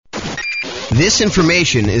This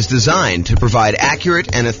information is designed to provide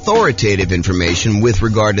accurate and authoritative information with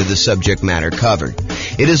regard to the subject matter covered.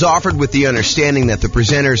 It is offered with the understanding that the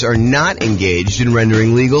presenters are not engaged in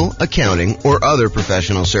rendering legal, accounting, or other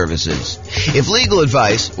professional services. If legal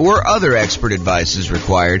advice or other expert advice is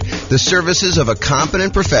required, the services of a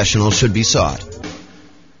competent professional should be sought.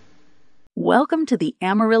 Welcome to the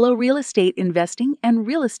Amarillo Real Estate Investing and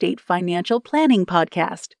Real Estate Financial Planning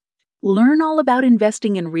Podcast. Learn all about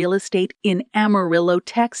investing in real estate in Amarillo,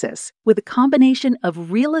 Texas, with a combination of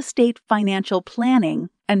real estate financial planning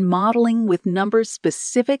and modeling with numbers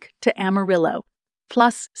specific to Amarillo,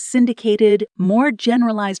 plus syndicated, more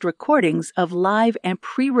generalized recordings of live and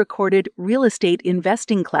pre-recorded real estate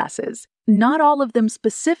investing classes, not all of them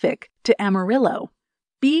specific to Amarillo.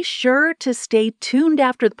 Be sure to stay tuned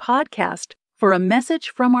after the podcast for a message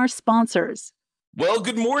from our sponsors. Well,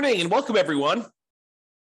 good morning and welcome, everyone.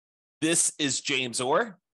 This is James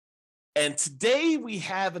Orr, and today we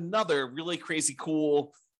have another really crazy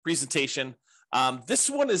cool presentation. This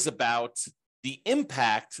one is about the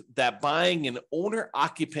impact that buying an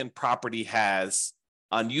owner-occupant property has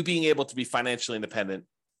on you being able to be financially independent,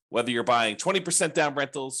 whether you're buying 20% down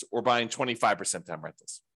rentals or buying 25% down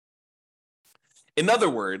rentals. In other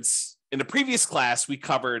words, in the previous class, we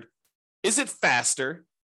covered, is it faster?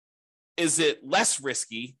 Is it less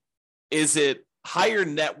risky? Is it higher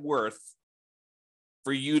net worth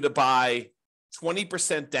for you to buy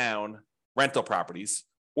 20% down rental properties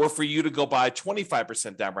or for you to go buy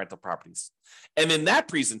 25% down rental properties? And in that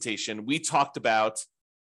presentation, we talked about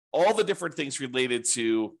all the different things related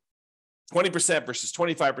to 20% versus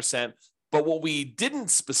 25%. But what we didn't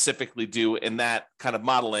specifically do in that kind of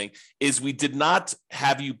modeling is we did not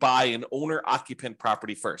have you buy an owner-occupant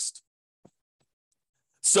property first.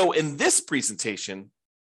 So in this presentation,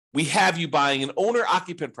 we have you buying an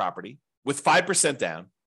owner-occupant property with 5% down.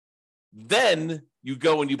 Then you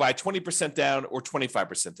go and you buy 20% down or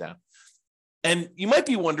 25% down. And you might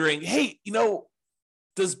be wondering, hey,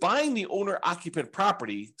 does buying the owner-occupant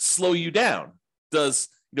property slow you down? Does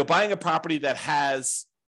buying a property that's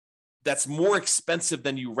more expensive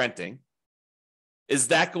than you renting, is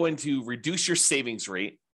that going to reduce your savings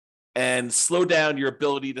rate and slow down your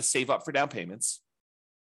ability to save up for down payments?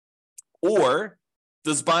 Or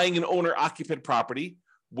does buying an owner-occupant property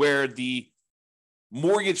where the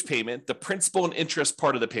mortgage payment, the principal and interest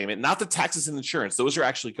part of the payment, not the taxes and insurance, those are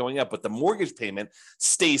actually going up, but the mortgage payment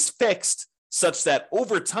stays fixed such that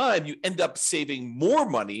over time you end up saving more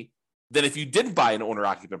money than if you didn't buy an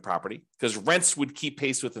owner-occupant property, because rents would keep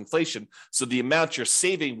pace with inflation. So the amount you're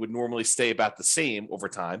saving would normally stay about the same over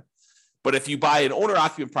time. But if you buy an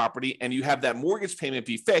owner-occupant property and you have that mortgage payment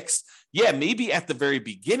be fixed, yeah, maybe at the very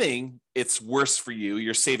beginning, it's worse for you.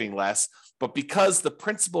 You're saving less. But because the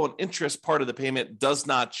principal and interest part of the payment does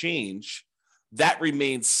not change, that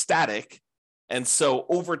remains static. And so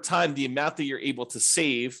over time, the amount that you're able to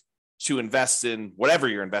save to invest in whatever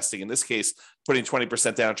you're investing, in this case, putting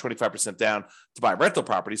 20% down, 25% down to buy rental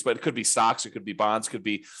properties, but it could be stocks, it could be bonds, it could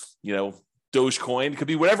be, Dogecoin, it could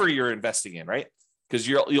be whatever you're investing in, right? Because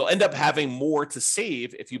you'll end up having more to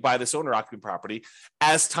save if you buy this owner-occupant property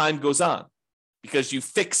as time goes on, because you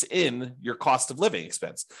fix in your cost of living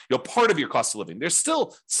expense, part of your cost of living. There's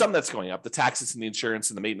still some that's going up, the taxes and the insurance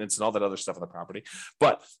and the maintenance and all that other stuff on the property,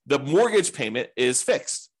 but the mortgage payment is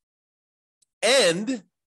fixed. And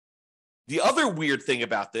the other weird thing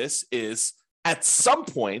about this is at some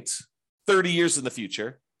point, 30 years in the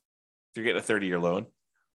future, if you're getting a 30-year loan,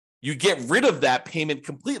 you get rid of that payment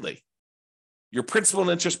completely. Your principal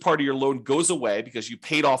and interest part of your loan goes away because you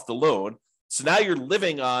paid off the loan. So now you're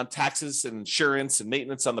living on taxes and insurance and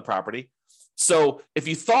maintenance on the property. So if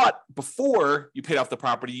you thought before you paid off the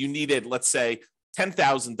property, you needed, let's say,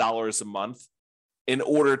 $10,000 a month in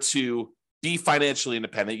order to be financially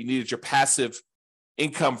independent, you needed your passive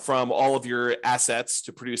income from all of your assets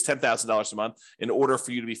to produce $10,000 a month in order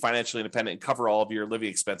for you to be financially independent and cover all of your living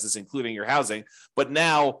expenses, including your housing. But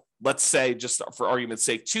now, let's say, just for argument's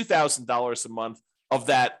sake, $2,000 a month of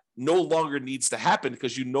that no longer needs to happen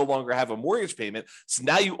because you no longer have a mortgage payment. So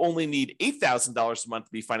now you only need $8,000 a month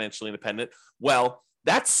to be financially independent. Well,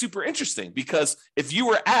 that's super interesting, because if you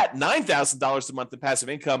were at $9,000 a month in passive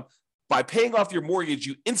income, by paying off your mortgage,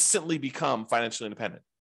 you instantly become financially independent.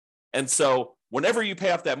 And so whenever you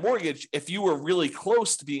pay off that mortgage, if you were really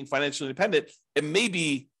close to being financially independent, it may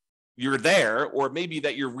be you're there, or it may be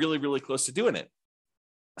that you're really, really close to doing it.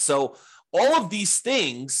 So all of these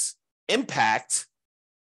things impact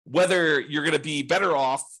whether you're going to be better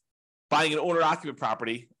off buying an owner-occupant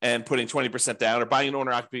property and putting 20% down, or buying an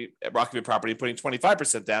owner-occupant property and putting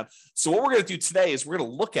 25% down. So what we're going to do today is we're going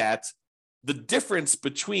to look at the difference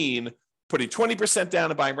between putting 20% down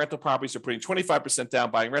and buying rental properties or putting 25% down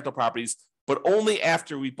buying rental properties, but only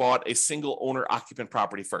after we bought a single owner-occupant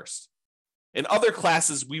property first. In other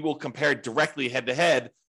classes, we will compare directly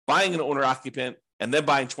head-to-head, buying an owner-occupant and then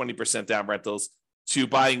buying 20% down rentals to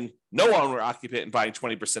buying no owner-occupant and buying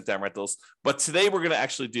 20% down rentals. But today we're going to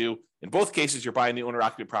actually do, in both cases, you're buying the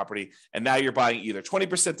owner-occupant property, and now you're buying either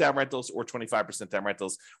 20% down rentals or 25% down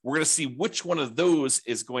rentals. We're going to see which one of those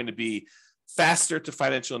is going to be faster to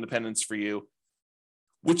financial independence for you,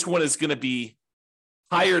 which one is going to be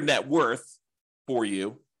higher net worth for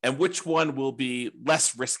you, and which one will be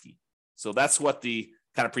less risky. So that's what the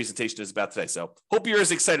kind of presentation is about today. So hope you're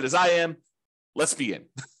as excited as I am. Let's begin.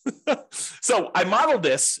 So I modeled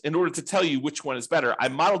this in order to tell you which one is better. I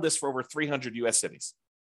modeled this for over 300 US cities.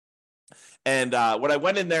 And what I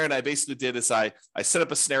went in there and I basically did is I set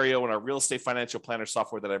up a scenario in our real estate financial planner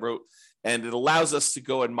software that I wrote, and it allows us to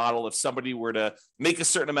go and model if somebody were to make a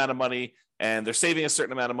certain amount of money and they're saving a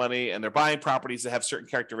certain amount of money and they're buying properties that have certain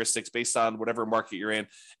characteristics based on whatever market you're in,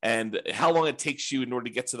 and how long it takes you in order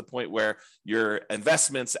to get to the point where your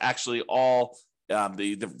investments actually all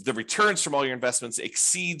the returns from all your investments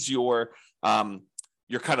exceeds your kind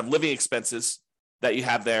of living expenses that you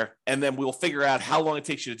have there. And then we'll figure out how long it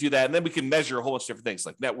takes you to do that. And then we can measure a whole bunch of different things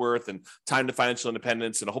like net worth and time to financial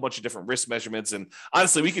independence and a whole bunch of different risk measurements. And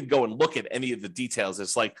honestly, we could go and look at any of the details.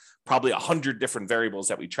 It's like probably 100 different variables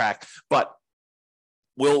that we track, but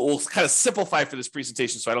we'll kind of simplify for this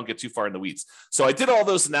presentation so I don't get too far in the weeds. So I did all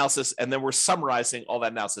those analysis, and then we're summarizing all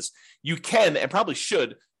that analysis. You can, and probably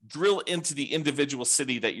should, drill into the individual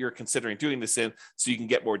city that you're considering doing this in so you can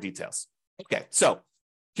get more details. Okay, so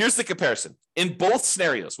here's the comparison. In both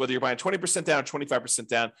scenarios, whether you're buying 20% down or 25%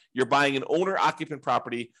 down, you're buying an owner-occupant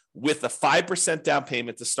property with a 5% down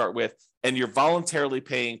payment to start with, and you're voluntarily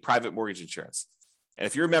paying private mortgage insurance. And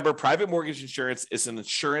if you remember, private mortgage insurance is an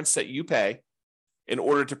insurance that you pay in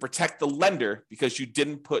order to protect the lender because you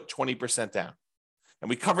didn't put 20% down. And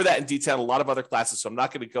we cover that in detail in a lot of other classes, so I'm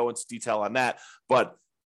not going to go into detail on that, but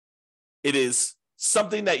it is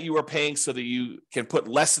something that you are paying so that you can put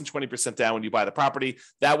less than 20% down when you buy the property.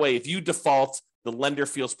 That way, if you default, the lender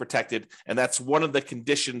feels protected. And that's one of the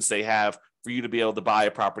conditions they have for you to be able to buy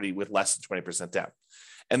a property with less than 20% down.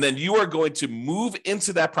 And then you are going to move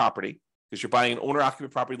into that property because you're buying an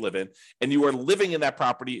owner-occupant property to live in, and you are living in that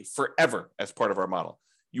property forever as part of our model.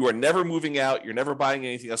 You are never moving out. You're never buying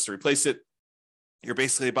anything else to replace it. You're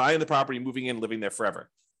basically buying the property, moving in, living there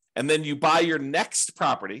forever. And then you buy your next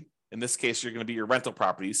property. In this case, you're going to be your rental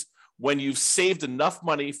properties, when you've saved enough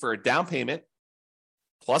money for a down payment,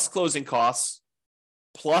 plus closing costs,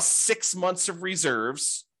 plus 6 months of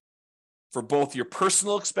reserves for both your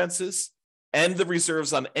personal expenses and the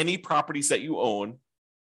reserves on any properties that you own.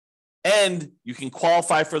 And you can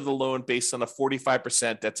qualify for the loan based on a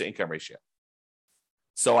 45% debt to income ratio.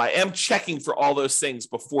 So I am checking for all those things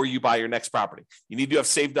before you buy your next property. You need to have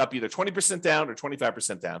saved up either 20% down or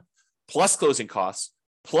 25% down, plus closing costs,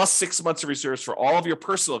 plus 6 months of reserves for all of your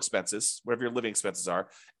personal expenses, whatever your living expenses are,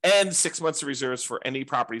 and 6 months of reserves for any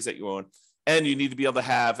properties that you own. And you need to be able to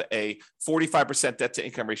have a 45% debt to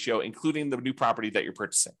income ratio, including the new property that you're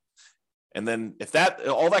purchasing. And then if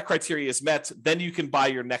all that criteria is met, then you can buy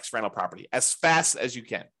your next rental property as fast as you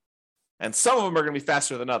can. And some of them are going to be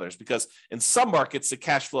faster than others because in some markets, the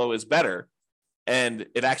cash flow is better and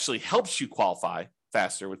it actually helps you qualify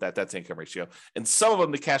faster with that debt to income ratio. And some of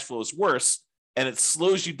them, the cash flow is worse and it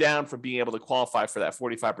slows you down from being able to qualify for that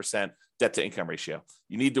 45% debt to income ratio.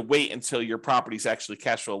 You need to wait until your properties actually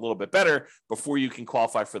cash flow a little bit better before you can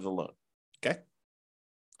qualify for the loan. Okay.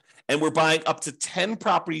 And we're buying up to 10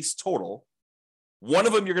 properties total. One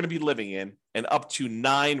of them you're going to be living in, and up to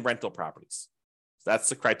 9 rental properties. So that's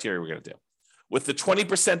the criteria we're going to do. With the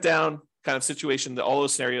 20% down kind of situation, all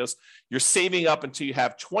those scenarios, you're saving up until you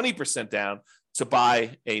have 20% down to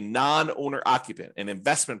buy a non-owner occupant, an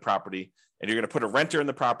investment property, and you're going to put a renter in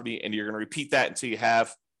the property, and you're going to repeat that until you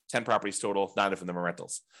have 10 properties total, 9 of them are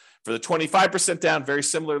rentals. For the 25% down, very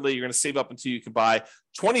similarly, you're going to save up until you can buy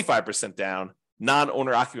 25% down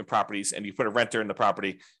non-owner occupant properties, and you put a renter in the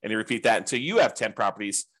property, and you repeat that until you have 10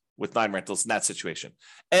 properties with 9 rentals in that situation.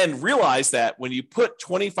 And realize that when you put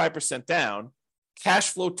 25% down, cash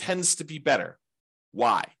flow tends to be better.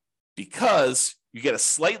 Why? Because you get a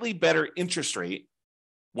slightly better interest rate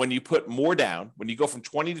when you put more down. When you go from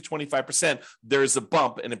 20 to 25%, there's a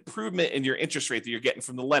bump, an improvement in your interest rate that you're getting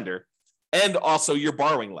from the lender. And also you're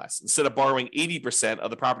borrowing less. Instead of borrowing 80%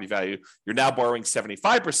 of the property value, you're now borrowing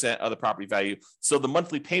 75% of the property value. So the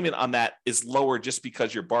monthly payment on that is lower just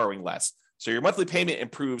because you're borrowing less. So your monthly payment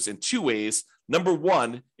improves in 2 ways. Number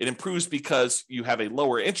one, it improves because you have a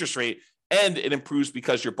lower interest rate. and it improves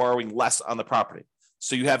because you're borrowing less on the property.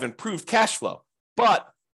 So you have improved cash flow, but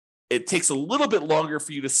it takes a little bit longer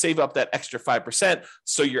for you to save up that extra 5%.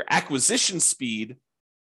 So your acquisition speed,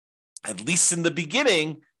 at least in the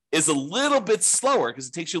beginning, is a little bit slower because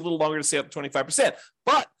it takes you a little longer to save up 25%.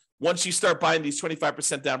 But once you start buying these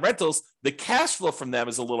 25% down rentals, the cash flow from them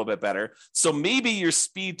is a little bit better. So maybe your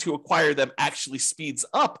speed to acquire them actually speeds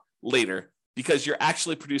up later because you're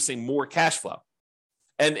actually producing more cash flow.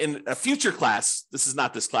 And in a future class, this is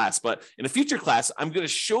not this class, but in a future class, I'm going to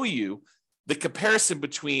show you the comparison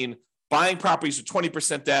between buying properties with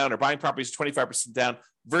 20% down or buying properties with 25% down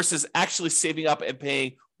versus actually saving up and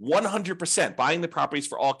paying 100%, buying the properties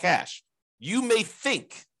for all cash. You may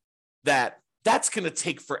think that that's going to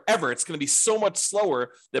take forever. It's going to be so much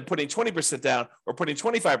slower than putting 20% down or putting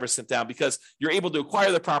 25% down because you're able to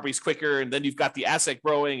acquire the properties quicker and then you've got the asset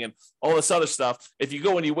growing and all this other stuff. If you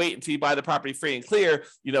go and you wait until you buy the property free and clear,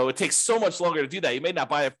 it takes so much longer to do that. You may not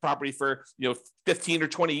buy a property for 15 or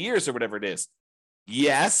 20 years or whatever it is.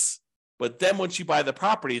 Yes, but then once you buy the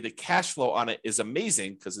property, the cash flow on it is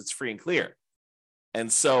amazing because it's free and clear.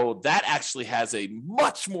 And so that actually has a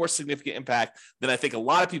much more significant impact than I think a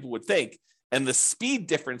lot of people would think. And the speed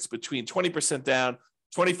difference between 20% down,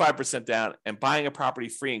 25% down, and buying a property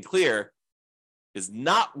free and clear is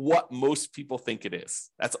not what most people think it is.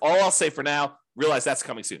 That's all I'll say for now. Realize that's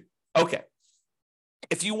coming soon. Okay.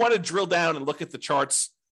 If you want to drill down and look at the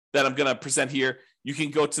charts that I'm going to present here, you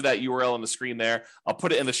can go to that URL on the screen there. I'll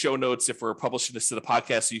put it in the show notes if we're publishing this to the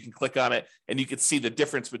podcast, so you can click on it and you can see the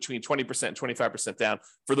difference between 20% and 25% down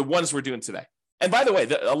for the ones we're doing today. And by the way,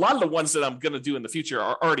 a lot of the ones that I'm going to do in the future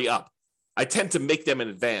are already up. I tend to make them in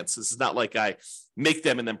advance. This is not like I make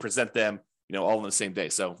them and then present them, all on the same day.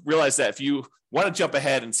 So realize that if you want to jump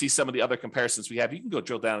ahead and see some of the other comparisons we have, you can go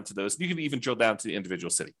drill down into those. You can even drill down to the individual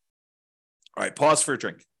city. All right, pause for a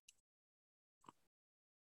drink.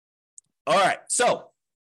 All right, so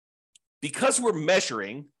because we're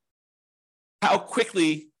measuring how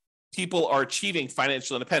quickly people are achieving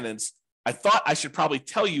financial independence, I thought I should probably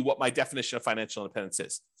tell you what my definition of financial independence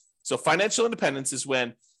is. So financial independence is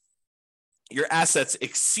when your assets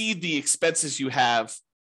exceed the expenses you have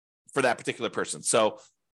for that particular person. So,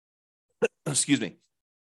 excuse me,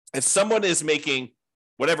 if someone is making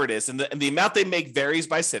whatever it is, and the amount they make varies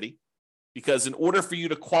by city, because in order for you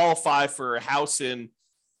to qualify for a house in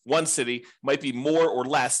one city might be more or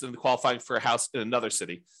less than qualifying for a house in another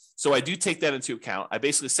city. So I do take that into account. I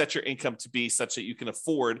basically set your income to be such that you can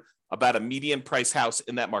afford about a median price house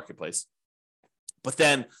in that marketplace. But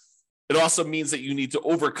then it also means that you need to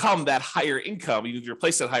overcome that higher income. You need to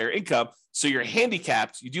replace that higher income. So you're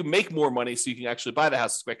handicapped. You do make more money so you can actually buy the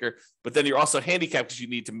houses quicker, but then you're also handicapped because you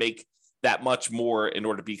need to make that much more in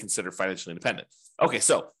order to be considered financially independent. Okay,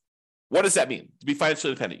 so what does that mean to be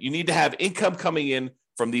financially independent? You need to have income coming in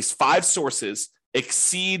from these 5 sources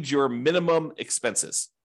exceed your minimum expenses.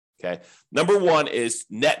 Okay. Number 1 is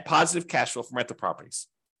net positive cash flow from rental properties.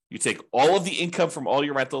 You take all of the income from all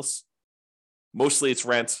your rentals. Mostly it's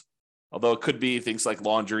rent, although it could be things like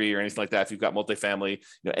laundry or anything like that. If you've got multifamily,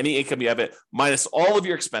 any income you have it, minus all of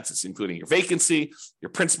your expenses, including your vacancy, your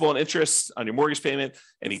principal and interest on your mortgage payment,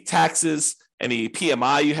 any taxes, any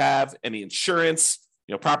PMI you have, any insurance,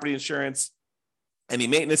 property insurance, any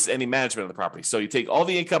maintenance, any management of the property. So you take all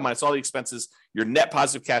the income minus all the expenses, your net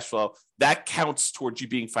positive cash flow, that counts towards you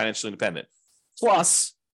being financially independent.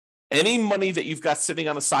 Plus, any money that you've got sitting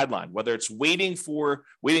on the sideline, whether it's waiting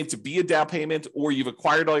to be a down payment, or you've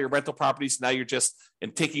acquired all your rental properties, now you're just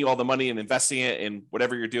taking all the money and investing it in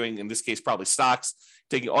whatever you're doing, in this case, probably stocks,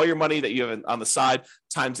 taking all your money that you have on the side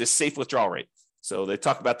times this safe withdrawal rate. So they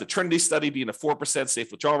talk about the Trinity study being a 4% safe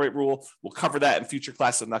withdrawal rate rule. We'll cover that in future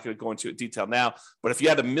classes. I'm not going to go into it in detail now. But if you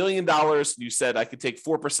had $1 million, you said I could take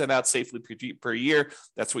 4% out safely per year,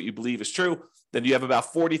 that's what you believe is true, then you have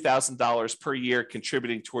about $40,000 per year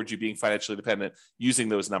contributing towards you being financially independent using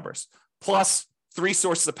those numbers. Plus 3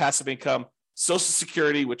 sources of passive income: Social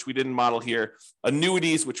Security, which we didn't model here,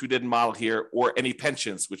 annuities, which we didn't model here, or any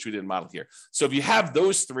pensions, which we didn't model here. So if you have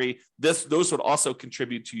those 3, those would also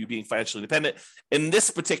contribute to you being financially independent. In this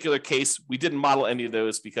particular case, we didn't model any of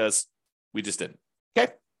those because we just didn't.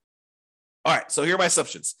 Okay. All right. So here are my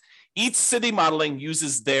assumptions. Each city modeling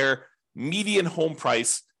uses their median home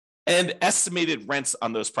price and estimated rents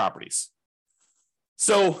on those properties.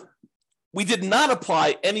 So we did not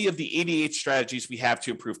apply any of the 88 strategies we have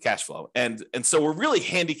to improve cash flow. And so we're really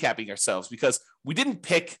handicapping ourselves because we didn't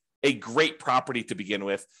pick a great property to begin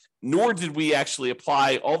with, nor did we actually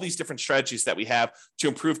apply all these different strategies that we have to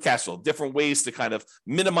improve cash flow, different ways to kind of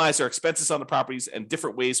minimize our expenses on the properties and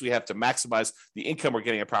different ways we have to maximize the income we're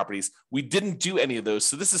getting at properties. We didn't do any of those.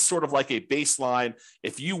 So this is sort of like a baseline.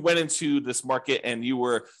 If you went into this market and you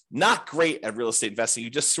were not great at real estate investing,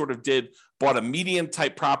 you just sort of bought a medium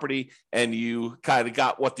type property and you kind of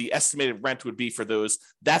got what the estimated rent would be for those.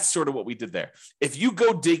 That's sort of what we did there. If you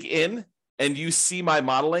go dig in and you see my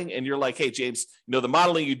modeling and you're like, hey, James, the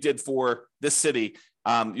modeling you did for this city,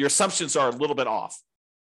 your assumptions are a little bit off.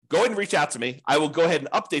 Go ahead and reach out to me. I will go ahead and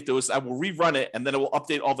update those. I will rerun it, and then it will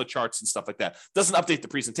update all the charts and stuff like that. Doesn't update the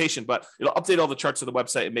presentation, but it'll update all the charts of the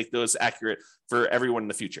website and make those accurate for everyone in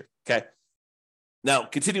the future, okay? Now,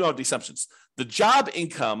 continue on with the assumptions. The job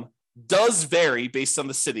income does vary based on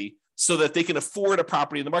the city so that they can afford a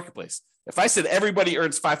property in the marketplace. If I said everybody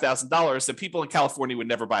earns $5,000, then people in California would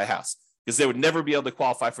never buy a house because they would never be able to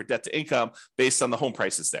qualify for debt to income based on the home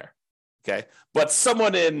prices there, okay? But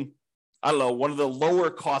someone in, I don't know, one of the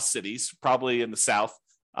lower cost cities, probably in the South,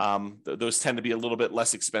 those tend to be a little bit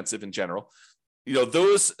less expensive in general.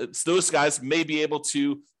 Those guys may be able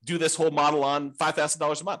to do this whole model on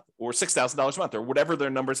 $5,000 a month or $6,000 a month or whatever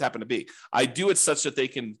their numbers happen to be. I do it such that they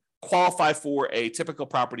can qualify for a typical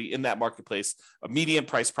property in that marketplace, a median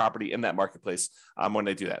price property in that marketplace when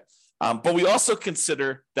they do that. But we also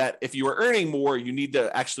consider that if you are earning more, you need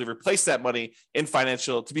to actually replace that money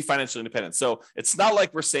to be financially independent. So it's not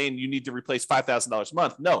like we're saying you need to replace $5,000 a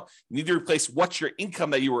month. No, you need to replace what your income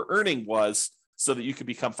that you were earning was so that you can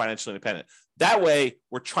become financially independent. That way,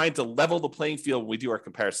 we're trying to level the playing field when we do our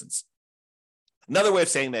comparisons. Another way of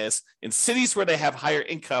saying this, in cities where they have higher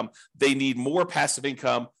income, they need more passive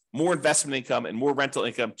income, more investment income, and more rental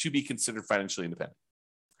income to be considered financially independent.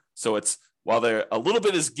 So while a little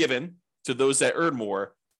bit is given to those that earn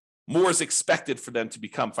more is expected for them to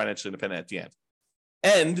become financially independent at the end.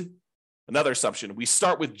 And another assumption, we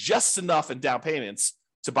start with just enough in down payments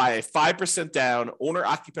to buy a 5% down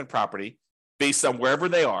owner-occupant property based on wherever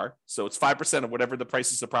they are. So it's 5% of whatever the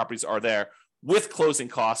prices of properties are there with closing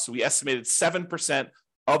costs. So we estimated 7%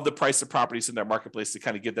 of the price of properties in their marketplace to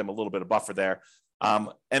kind of give them a little bit of buffer there.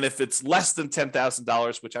 And if it's less than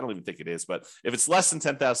 $10,000, which I don't even think it is, but if it's less than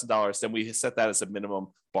 $10,000, then we set that as a minimum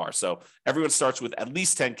bar. So everyone starts with at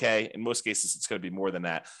least 10K. In most cases, it's going to be more than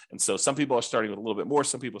that. And so some people are starting with a little bit more,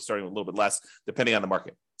 some people are starting with a little bit less, depending on the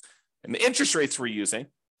market. And the interest rates we're using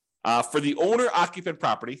for the owner-occupant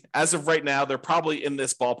property, as of right now, they're probably in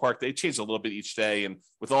this ballpark. They change a little bit each day. And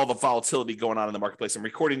with all the volatility going on in the marketplace, I'm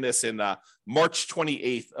recording this in March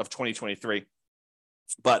 28th of 2023.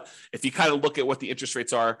 But if you kind of look at what the interest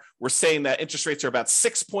rates are, we're saying that interest rates are about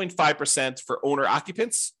 6.5% for owner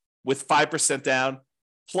occupants with 5% down.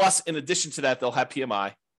 Plus, in addition to that, they'll have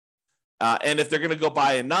PMI. And if they're going to go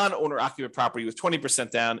buy a non-owner occupant property with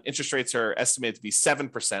 20% down, interest rates are estimated to be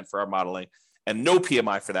 7% for our modeling and no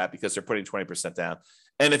PMI for that because they're putting 20% down.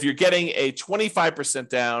 And if you're getting a 25%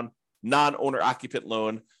 down non-owner occupant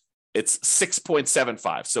loan, it's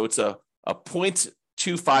 6.75. So it's a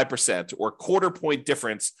 0.25% or quarter point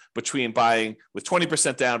difference between buying with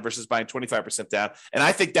 20% down versus buying 25% down. And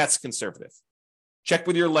I think that's conservative. Check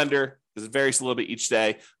with your lender because it varies a little bit each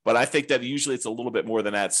day, but I think that usually it's a little bit more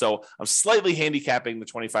than that. So I'm slightly handicapping the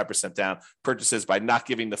 25% down purchases by not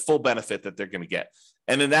giving the full benefit that they're going to get.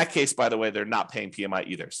 And in that case, by the way, they're not paying PMI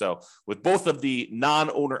either. So with both of the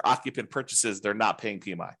non-owner occupant purchases, they're not paying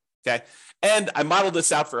PMI. Okay. And I modeled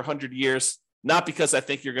this out for 100 years, not because I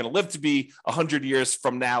think you're going to live to be 100 years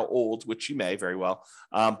from now old, which you may very well,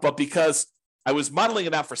 but because I was modeling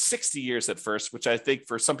it out for 60 years at first, which I think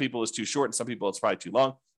for some people is too short and some people it's probably too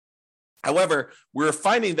long. However, we're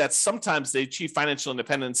finding that sometimes they achieve financial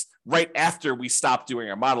independence right after we stop doing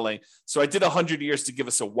our modeling. So I did 100 years to give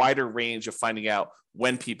us a wider range of finding out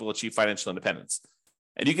when people achieve financial independence.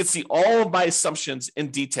 And you can see all of my assumptions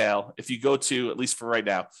in detail if you go to, at least for right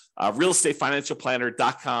now,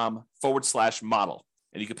 realestatefinancialplanner.com/model.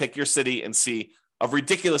 And you can pick your city and see a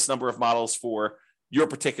ridiculous number of models for your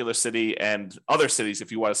particular city and other cities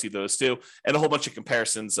if you want to see those too, and a whole bunch of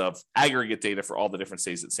comparisons of aggregate data for all the different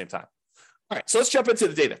cities at the same time. All right, so let's jump into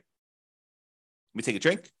the data. Let me take a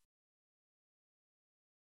drink.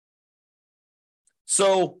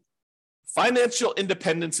 So, financial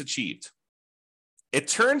independence achieved. It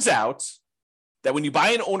turns out that when you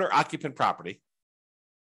buy an owner-occupant property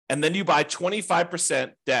and then you buy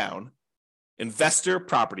 25% down investor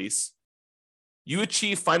properties, you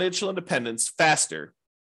achieve financial independence faster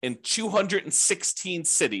in 216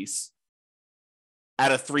 cities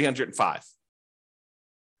out of 305.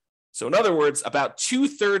 So in other words, about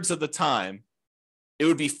 2/3 of the time, it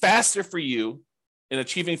would be faster for you in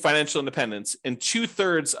achieving financial independence in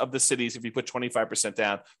 2/3 of the cities if you put 25%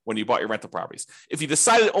 down when you bought your rental properties. If you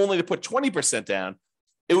decided only to put 20% down,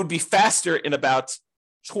 it would be faster in about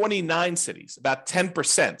 29 cities, about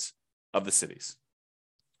 10% of the cities.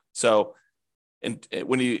 So in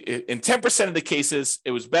 10% of the cases,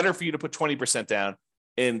 it was better for you to put 20% down.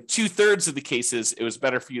 In 2/3 of the cases, it was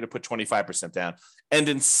better for you to put 25% down. And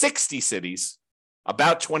in 60 cities,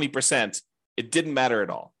 about 20%, it didn't matter at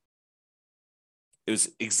all. It was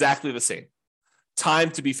exactly the same.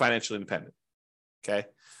 Time to be financially independent. Okay.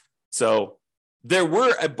 So there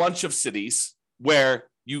were a bunch of cities where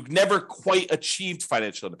you never quite achieved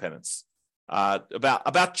financial independence,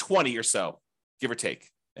 about 20 or so, give or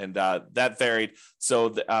take. And that varied.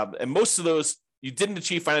 So, and most of those, you didn't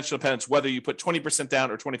achieve financial independence, whether you put 20%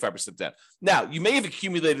 down or 25% down. Now, you may have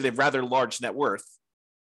accumulated a rather large net worth,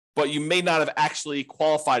 but you may not have actually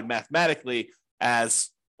qualified mathematically as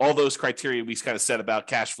all those criteria we kind of said about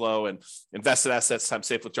cash flow and invested assets times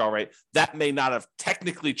safe withdrawal rate. That may not have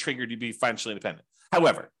technically triggered you to be financially independent.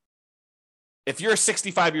 However, if you're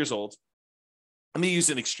 65 years old, let me use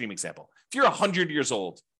an extreme example. If you're 100 years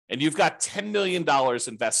old and you've got $10 million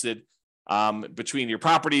invested between your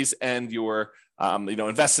properties and your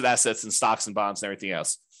invested assets and stocks and bonds and everything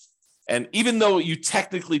else, and even though you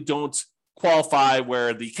technically don't qualify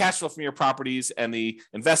where the cash flow from your properties and the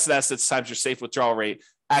invested assets times your safe withdrawal rate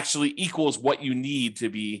actually equals what you need to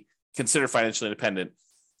be considered financially independent.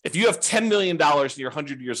 If you have $10 million and you're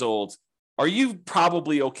 100 years old, are you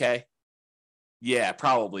probably okay? Yeah,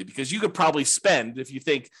 probably, because you could probably spend, if you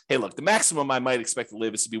think, hey, look, the maximum I might expect to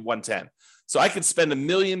live is to be 110. So I could spend $1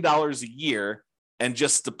 million a year and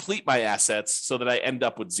just deplete my assets so that I end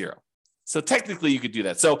up with zero. So technically you could do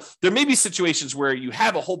that. So there may be situations where you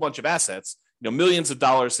have a whole bunch of assets, millions of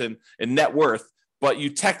dollars in net worth, but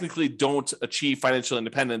you technically don't achieve financial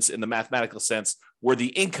independence in the mathematical sense, where the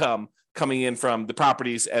income coming in from the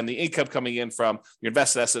properties and the income coming in from your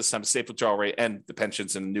invested assets times safe withdrawal rate and the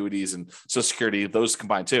pensions and annuities and Social Security, those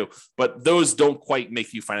combined too. But those don't quite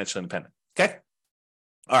make you financially independent. Okay.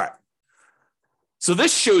 All right. So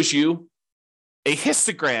this shows you a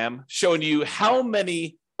histogram showing you how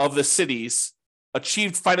many of the cities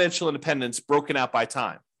achieved financial independence broken out by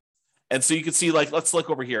time. And so you can see, like, let's look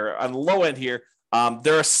over here on the low end here.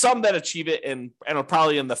 There are some that achieve it in, and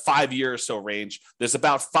probably in the 5 year or so range. There's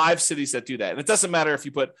about 5 cities that do that. And it doesn't matter if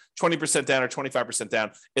you put 20% down or 25%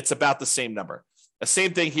 down, it's about the same number. The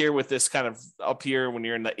same thing here with this kind of up here when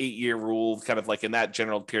you're in the 8-year rule, kind of like in that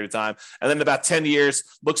general period of time. And then about 10 years,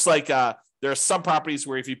 looks like there are some properties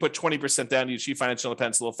where if you put 20% down, you achieve financial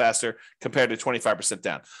independence a little faster compared to 25%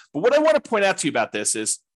 down. But what I want to point out to you about this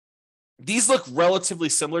is these look relatively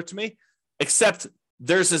similar to me, except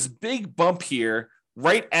there's this big bump here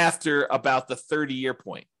right after about the 30-year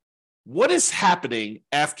point. What is happening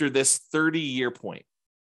after this 30-year point?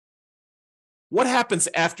 What happens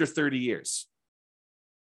after 30 years?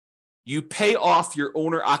 You pay off your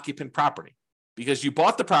owner-occupant property because you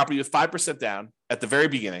bought the property with 5% down at the very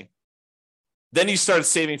beginning. Then you started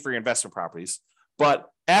saving for your investment properties. But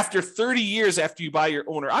after 30 years after you buy your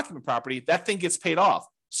owner-occupant property, that thing gets paid off.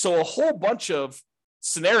 So a whole bunch of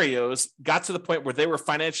scenarios got to the point where they were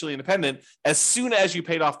financially independent as soon as you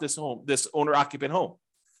paid off this owner-occupant home.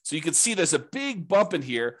 So you can see there's a big bump in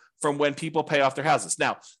here from when people pay off their houses.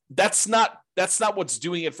 Now, that's not what's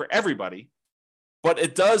doing it for everybody, but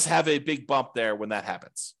it does have a big bump there when that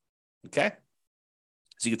happens. Okay?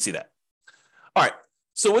 So you can see that. All right.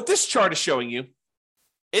 So what this chart is showing you,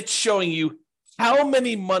 it's showing you how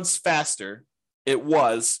many months faster it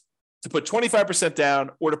was to put 25%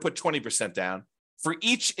 down or to put 20% down for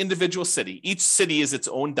each individual city. Each city is its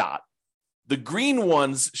own dot. The green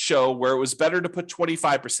ones show where it was better to put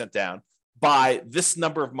 25% down by this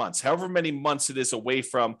number of months, however many months it is away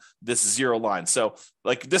from this zero line. So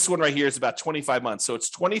like this one right here is about 25 months. So it's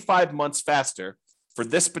 25 months faster for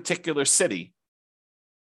this particular city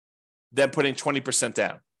than putting 20%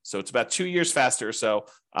 down. So it's about 2 years faster or so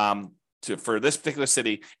for this particular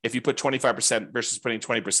city if you put 25% versus putting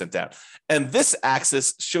 20% down. And this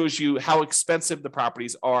axis shows you how expensive the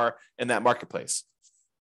properties are in that marketplace.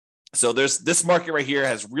 So there's this market right here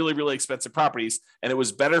has really, really expensive properties, and it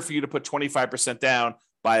was better for you to put 25% down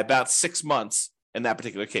by about 6 months in that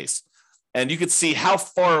particular case. And you can see how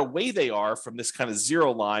far away they are from this kind of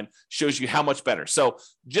zero line shows you how much better. So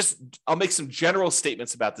I'll make some general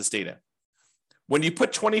statements about this data. When you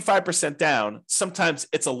put 25% down, sometimes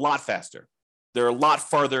it's a lot faster. They're a lot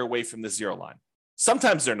farther away from the zero line.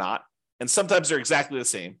 Sometimes they're not, and sometimes they're exactly the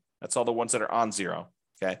same. That's all the ones that are on zero.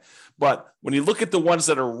 Okay. But when you look at the ones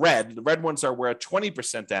that are red, the red ones are where a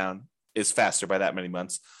 20% down is faster by that many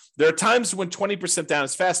months. There are times when 20% down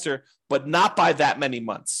is faster, but not by that many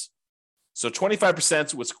months. So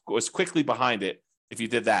 25% was quickly behind it if you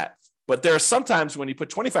did that. But there are some times when you put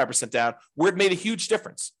 25% down where it made a huge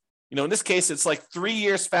difference. In this case, it's like 3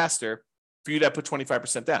 years faster for you to put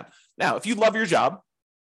 25% down. Now, if you love your job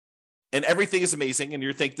and everything is amazing and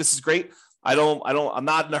you think this is great, I'm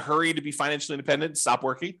not in a hurry to be financially independent, stop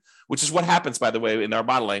working, which is what happens, by the way, in our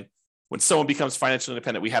modeling. When someone becomes financially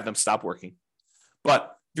independent, we have them stop working.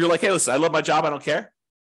 But if you're like, hey, listen, I love my job, I don't care,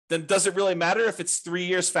 then does it really matter if it's 3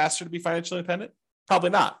 years faster to be financially independent? Probably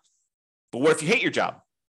not. But what if you hate your job?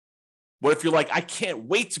 What if you're like, I can't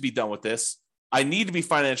wait to be done with this. I need to be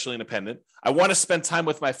financially independent. I want to spend time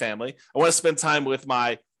with my family. I want to spend time with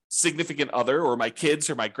my significant other or my kids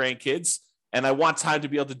or my grandkids. And I want time to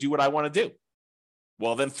be able to do what I want to do.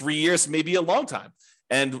 Well, then 3 years may be a long time.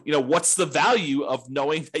 And, what's the value of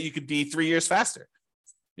knowing that you could be 3 years faster?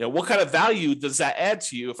 What kind of value does that add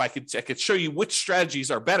to you if I could show you which strategies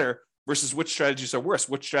are better versus which strategies are worse,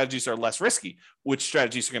 which strategies are less risky, which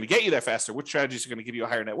strategies are going to get you there faster, which strategies are going to give you a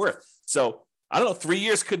higher net worth. So I don't know, 3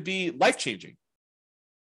 years could be life-changing.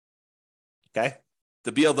 Okay.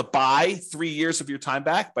 To be able to buy 3 years of your time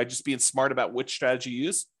back by just being smart about which strategy you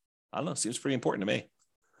use, I don't know, seems pretty important to me.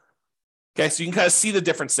 Okay. So you can kind of see the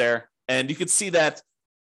difference there. And you can see that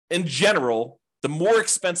in general, the more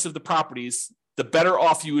expensive the properties, the better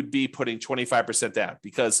off you would be putting 25% down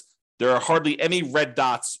because there are hardly any red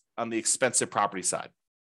dots on the expensive property side.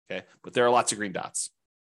 Okay. But there are lots of green dots.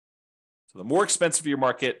 So the more expensive your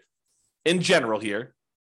market in general here,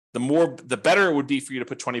 the better it would be for you to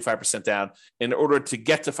put 25% down in order to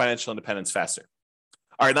get to financial independence faster.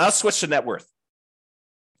 All right, now let's switch to net worth.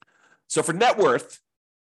 So for net worth,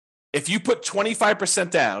 if you put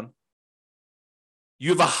 25% down, you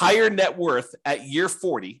have a higher net worth at year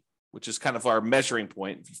 40, which is kind of our measuring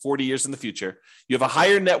point, 40 years in the future. You have a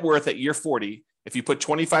higher net worth at year 40 if you put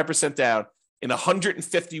 25% down in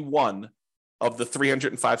 151 of the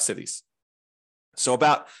 305 cities. So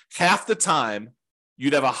about half the time,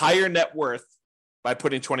 you'd have a higher net worth by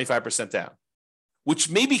putting 25% down, which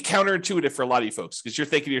may be counterintuitive for a lot of you folks because you're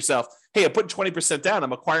thinking to yourself, hey, I'm putting 20% down.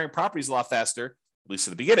 I'm acquiring properties a lot faster, at least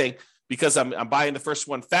at the beginning, because I'm buying the first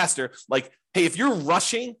one faster. Like, hey, if you're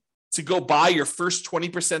rushing to go buy your first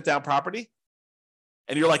 20% down property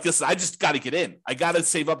and you're like, listen, I just got to get in. I got to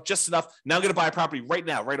save up just enough. Now I'm going to buy a property right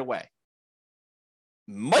now, right away.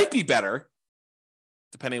 Might be better,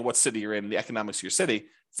 depending on what city you're in and the economics of your city,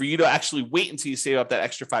 for you to actually wait until you save up that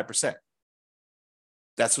extra 5%.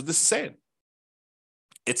 That's what this is saying.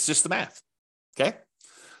 It's just the math. Okay.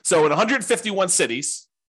 So in 151 cities,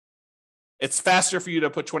 it's faster for you to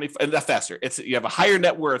put not faster. You have a higher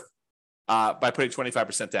net worth by putting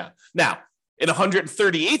 25% down. Now, in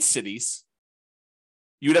 138 cities,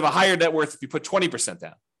 you'd have a higher net worth if you put 20%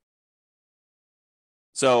 down.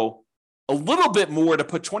 So a little bit more to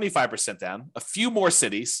put 25% down, a few more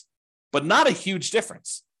cities, but not a huge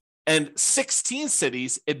difference. And 16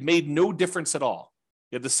 cities, it made no difference at all.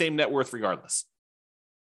 You have the same net worth regardless.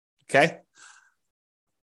 Okay.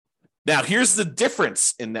 Now, here's the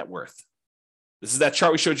difference in net worth. This is that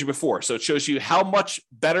chart we showed you before. So it shows you how much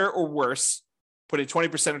better or worse putting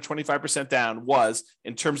 20% or 25% down was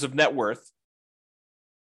in terms of net worth,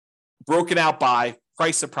 broken out by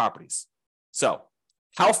price of properties. So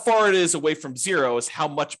how far it is away from zero is how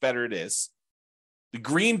much better it is. The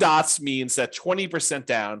green dots means that 20%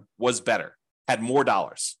 down was better, had more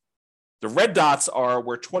dollars. The red dots are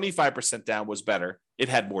where 25% down was better, it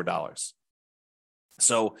had more dollars.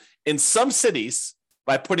 So in some cities,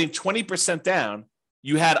 by putting 20% down,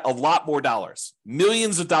 you had a lot more dollars,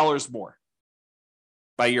 millions of dollars more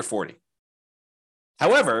by year 40.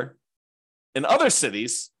 However, in other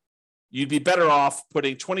cities, you'd be better off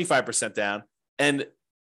putting 25% down. And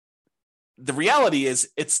the reality is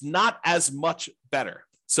it's not as much better.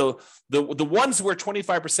 So the ones where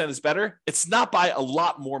 25% is better, it's not by a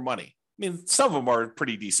lot more money. I mean, some of them are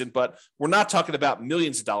pretty decent, but we're not talking about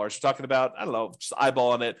millions of dollars. We're talking about, I don't know, just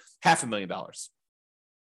eyeballing it, $500,000.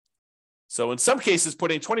 So in some cases,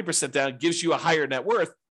 putting 20% down gives you a higher net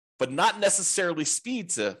worth, but not necessarily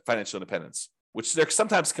speed to financial independence, which they're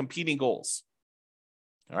sometimes competing goals.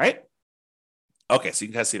 All right? Okay, so you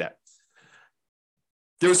can kind of see that.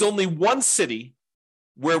 There was only one city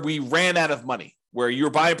where we ran out of money, where you were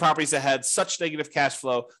buying properties that had such negative cash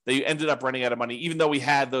flow that you ended up running out of money, even though we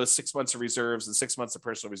had those 6 months of reserves and 6 months of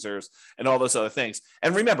personal reserves and all those other things.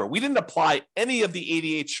 And remember, we didn't apply any of the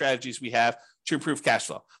 88 strategies we have to improve cash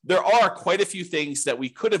flow. There are quite a few things that we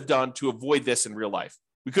could have done to avoid this in real life.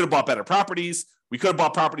 We could have bought better properties. We could have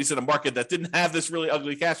bought properties in a market that didn't have this really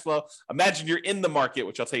ugly cash flow. Imagine you're in the market,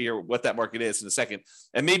 which I'll tell you what that market is in a second.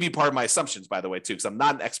 And maybe part of my assumptions, by the way, too, because I'm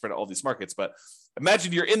not an expert at all these markets, but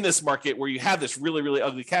imagine you're in this market where you have this really, really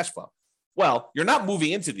ugly cash flow. Well, you're not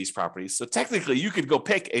moving into these properties. So technically you could go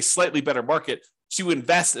pick a slightly better market to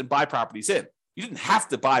invest and buy properties in. You didn't have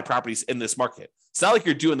to buy properties in this market. It's not like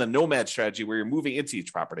you're doing the nomad strategy where you're moving into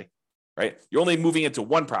each property, right? You're only moving into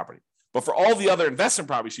one property. But for all the other investment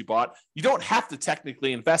properties you bought, you don't have to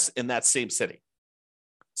technically invest in that same city.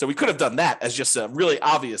 So we could have done that as just a really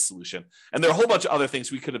obvious solution. And there are a whole bunch of other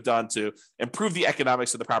things we could have done to improve the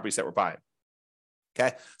economics of the properties that we're buying.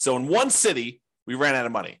 Okay. So in one city, we ran out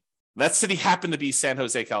of money. That city happened to be San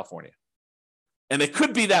Jose, California. And it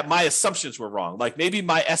could be that my assumptions were wrong. Like maybe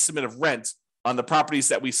my estimate of rent on the properties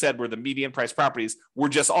that we said were the median price properties were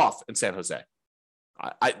just off in San Jose.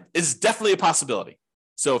 It's definitely a possibility.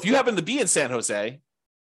 So if you happen to be in San Jose,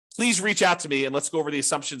 please reach out to me and let's go over the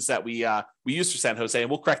assumptions that we used for San Jose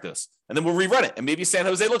and we'll correct those. And then we'll rerun it. And maybe San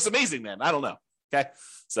Jose looks amazing then. I don't know. Okay.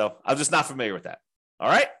 So I'm just not familiar with that. All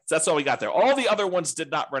right. So that's all we got there. All the other ones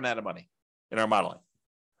did not run out of money in our modeling.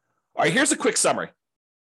 All right. Here's a quick summary.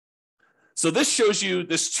 So this shows you,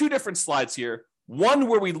 there's two different slides here. One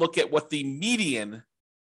where we look at what the median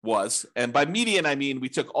was. And by median, I mean, we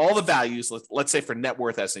took all the values, let's say for net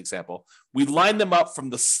worth as an example, we lined them up from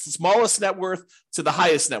the smallest net worth to the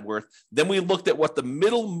highest net worth. Then we looked at what the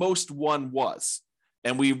middlemost one was.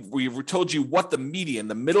 And we told you what the median,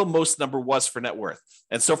 the middlemost number was for net worth.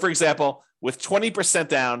 And so, for example, with 20%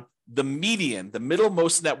 down, the median, the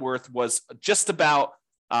middlemost net worth was just about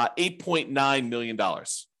 $8.9 million.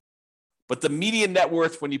 But the median net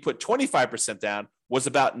worth when you put 25% down was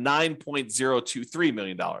about $9.023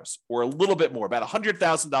 million, or a little bit more, about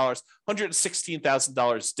 $100,000,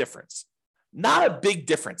 $116,000 difference. Not a big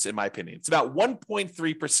difference, in my opinion. It's about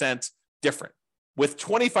 1.3% different, with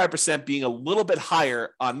 25% being a little bit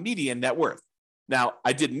higher on median net worth. Now,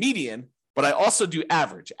 I did median, but I also do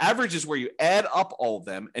average. Average is where you add up all of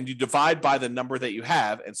them and you divide by the number that you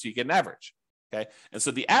have, and so you get an average. Okay, and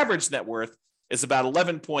so the average net worth is about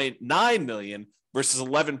 11.9 million versus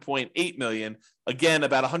 11.8 million. Again,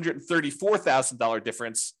 about $134,000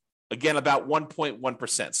 difference. Again, about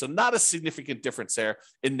 1.1%. So not a significant difference there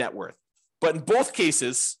in net worth. But in both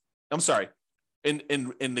cases, I'm sorry, in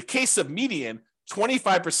the case of median,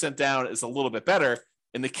 25% down is a little bit better.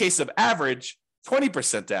 In the case of average,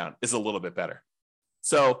 20% down is a little bit better.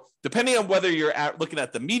 So depending on whether you're looking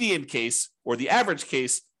at the median case or the average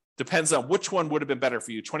case, depends on which one would have been better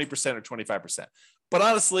for you, 20% or 25%. But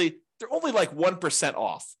honestly, they're only like 1%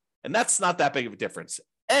 off. And that's not that big of a difference.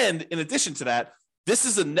 And in addition to that, this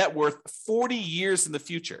is a net worth 40 years in the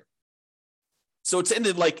future. So it's in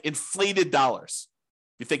like inflated dollars.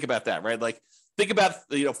 If you think about that, right? Like think about,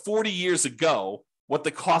 40 years ago, what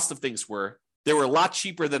the cost of things were. They were a lot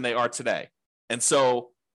cheaper than they are today. And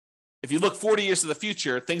so if you look 40 years to the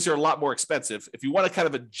future, things are a lot more expensive. If you want to kind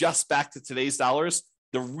of adjust back to today's dollars,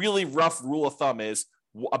 the really rough rule of thumb is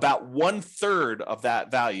about 1/3 of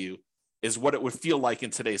that value is what it would feel like in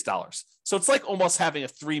today's dollars. So it's like almost having a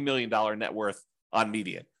 $3 million net worth on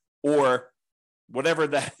median, or whatever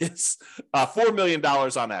that is, $4 million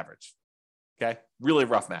on average. Okay, really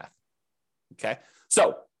rough math. Okay,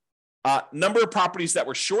 so number of properties that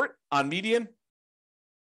were short on median,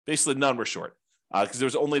 basically none were short because there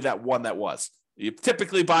was only that one that was. You're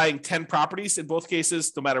typically buying 10 properties in both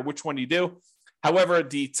cases, no matter which one you do. However,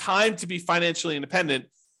 the time to be financially independent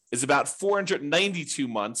is about 492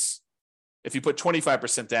 months if you put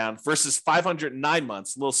 25% down versus 509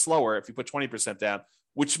 months, a little slower if you put 20% down,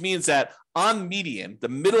 which means that on median, the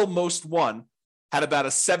middlemost one had about a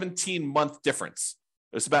 17-month difference.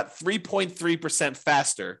 It was about 3.3%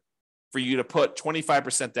 faster for you to put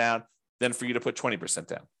 25% down than for you to put 20%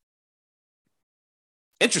 down.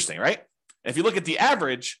 Interesting, right? And if you look at the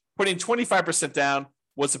average, putting 25% down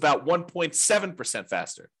was about 1.7%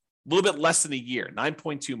 faster, a little bit less than a year,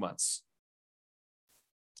 9.2 months.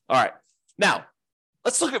 All right. Now,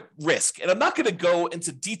 let's look at risk. And I'm not going to go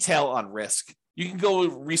into detail on risk. You can go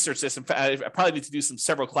research this. In fact, I probably need to do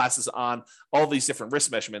several classes on all these different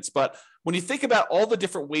risk measurements. But when you think about all the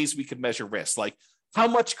different ways we could measure risk, like how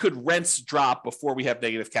much could rents drop before we have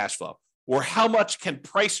negative cash flow? Or how much can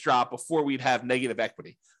price drop before we'd have negative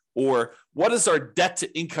equity? Or what is our debt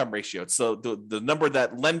to income ratio? So the number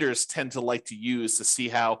that lenders tend to like to use to see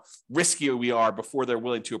how risky we are before they're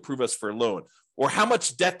willing to approve us for a loan. Or how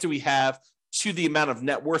much debt do we have to the amount of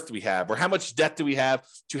net worth we have, or how much debt do we have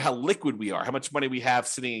to how liquid we are, how much money we have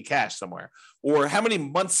sitting in cash somewhere, or how many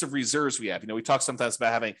months of reserves we have. We talk sometimes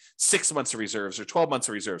about having 6 months of reserves or 12 months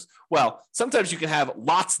of reserves. Well, sometimes you can have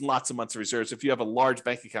lots and lots of months of reserves if you have a large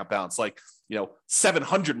bank account balance, like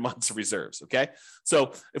 700 months of reserves. Okay,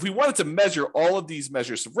 so if we wanted to measure all of these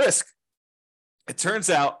measures of risk, it turns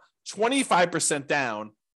out 25%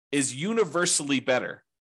 down is universally better.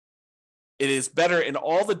 It is better in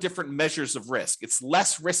all the different measures of risk. It's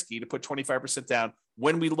less risky to put 25% down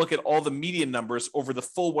when we look at all the median numbers over the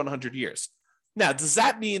full 100 years. Now, does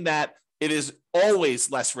that mean that it is always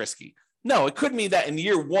less risky? No, it could mean that in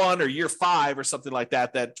year 1 or year 5 or something like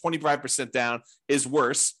that, that 25% down is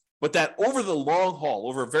worse, but that over the long haul,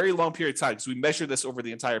 over a very long period of time, because we measure this over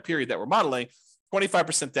the entire period that we're modeling,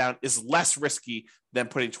 25% down is less risky than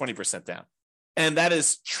putting 20% down. And that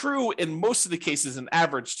is true in most of the cases in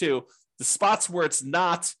average too. The spots where it's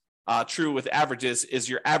not true with averages is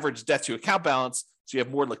your average debt to account balance. So you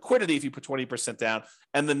have more liquidity if you put 20% down,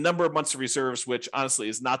 and the number of months of reserves, which honestly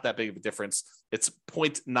is not that big of a difference. It's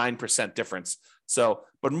 0.9% difference. So,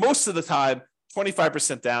 but most of the time,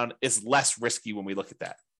 25% down is less risky when we look at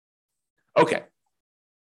that. Okay.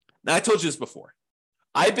 Now, I told you this before.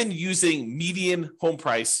 I've been using median home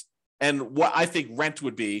price and what I think rent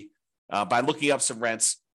would be by looking up some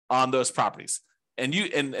rents on those properties.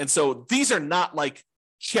 And so these are not like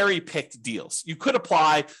cherry-picked deals. You could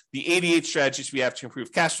apply the 88 strategies we have to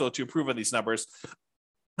improve cash flow to improve on these numbers.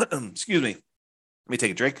 Excuse me. Let me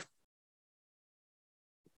take a drink.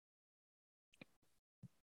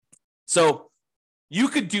 So you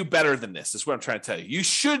could do better than this, is what I'm trying to tell you. You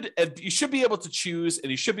should be able to choose,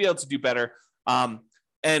 and you should be able to do better.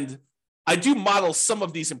 And I do model some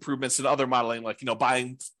of these improvements in other modeling, like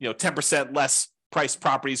buying 10% less price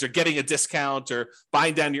properties, or getting a discount, or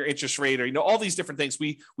buying down your interest rate, or all these different things.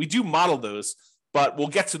 We do model those, but we'll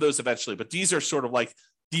get to those eventually. But these are sort of like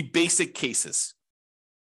the basic cases.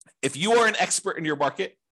 If you are an expert in your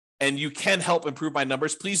market and you can help improve my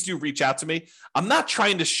numbers, please do reach out to me. I'm not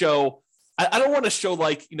trying to show, I don't want to show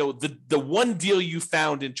like, the one deal you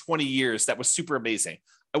found in 20 years that was super amazing.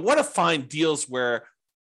 I want to find deals where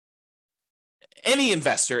any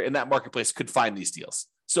investor in that marketplace could find these deals.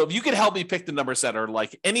 So if you could help me pick the numbers that are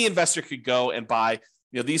like any investor could go and buy,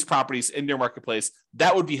 these properties in your marketplace,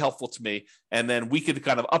 that would be helpful to me. And then we could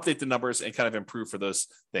kind of update the numbers and kind of improve for those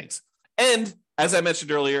things. And as I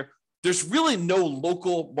mentioned earlier, there's really no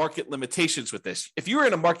local market limitations with this. If you were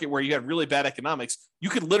in a market where you had really bad economics, you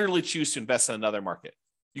could literally choose to invest in another market.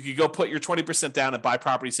 You could go put your 20% down and buy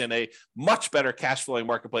properties in a much better cash flowing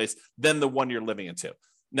marketplace than the one you're living into.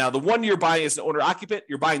 Now, the one you're buying is an owner-occupant,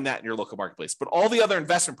 you're buying that in your local marketplace. But all the other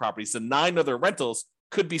investment properties, the 9 other rentals,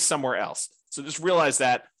 could be somewhere else. So just realize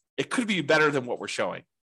that it could be better than what we're showing.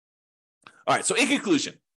 All right, so in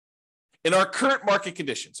conclusion, in our current market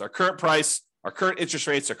conditions, our current price, our current interest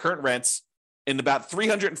rates, our current rents, in about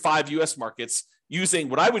 305 U.S. markets, using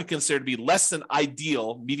what I would consider to be less than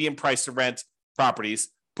ideal median price to rent properties,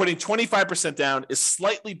 putting 25% down is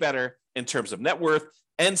slightly better in terms of net worth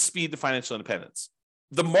and speed to financial independence.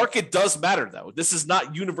 The market does matter, though. This is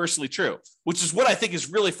not universally true, which is what I think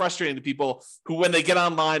is really frustrating to people who, when they get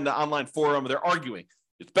online, the online forum, they're arguing.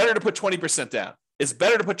 It's better to put 20% down. It's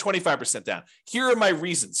better to put 25% down. Here are my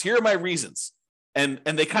reasons. Here are my reasons. And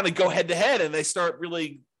they kind of go head to head and they start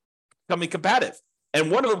really becoming combative.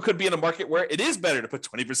 And one of them could be in a market where it is better to put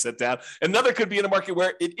 20% down. Another could be in a market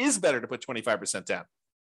where it is better to put 25% down.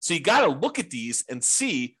 So you got to look at these and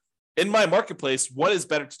see, in my marketplace, what is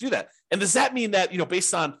better to do that? And does that mean that,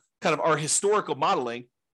 based on kind of our historical modeling,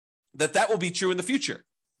 that will be true in the future?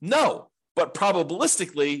 No, but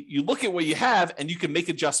probabilistically, you look at what you have and you can make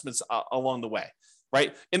adjustments along the way,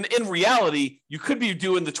 right? In reality, you could be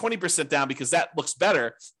doing the 20% down because that looks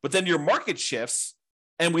better, but then your market shifts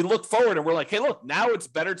and we look forward and we're like, hey, look, now it's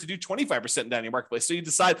better to do 25% down your marketplace. So you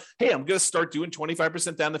decide, hey, I'm going to start doing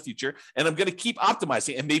 25% down in the future and I'm going to keep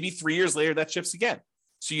optimizing. And maybe 3 years later, that shifts again.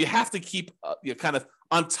 So you have to keep kind of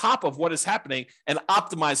on top of what is happening and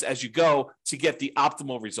optimize as you go to get the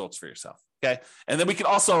optimal results for yourself. Okay. And then we can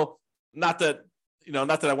also, not that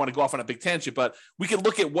I want to go off on a big tangent, but we can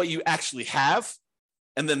look at what you actually have.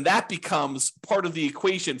 And then that becomes part of the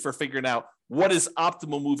equation for figuring out what is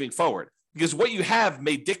optimal moving forward, because what you have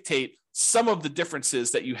may dictate some of the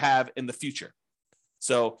differences that you have in the future.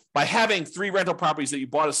 So by having 3 rental properties that you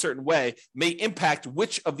bought a certain way may impact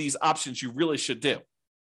which of these options you really should do.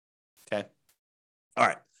 Okay. All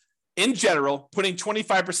right. In general, putting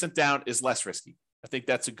 25% down is less risky. I think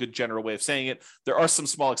that's a good general way of saying it. There are some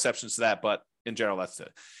small exceptions to that, but in general, that's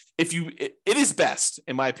it. It is best,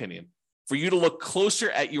 in my opinion, for you to look closer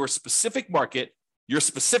at your specific market, your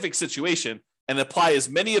specific situation, and apply as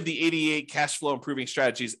many of the 88 cash flow improving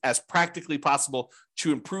strategies as practically possible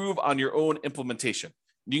to improve on your own implementation.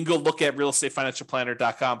 You can go look at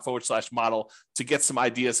realestatefinancialplanner.com/model to get some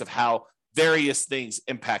ideas of how various things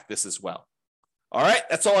impact this as well. All right,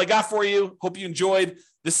 that's all I got for you. Hope you enjoyed.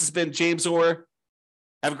 This has been James Orr.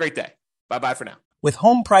 Have a great day. Bye-bye for now. With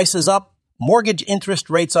home prices up, mortgage interest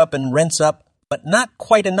rates up, and rents up, but not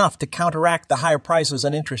quite enough to counteract the higher prices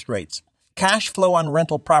and interest rates, cash flow on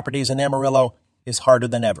rental properties in Amarillo is harder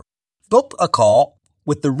than ever. Book a call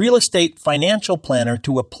with the Real Estate Financial Planner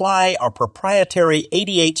to apply our proprietary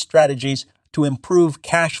 88 strategies to improve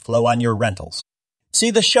cash flow on your rentals.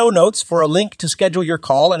 See the show notes for a link to schedule your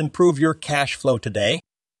call and improve your cash flow today.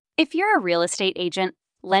 If you're a real estate agent,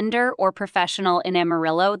 lender, or professional in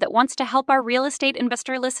Amarillo that wants to help our real estate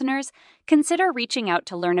investor listeners, consider reaching out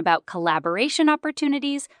to learn about collaboration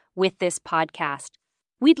opportunities with this podcast.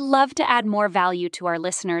 We'd love to add more value to our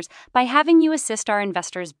listeners by having you assist our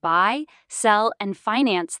investors buy, sell, and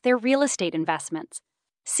finance their real estate investments.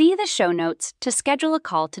 See the show notes to schedule a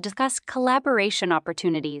call to discuss collaboration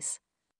opportunities.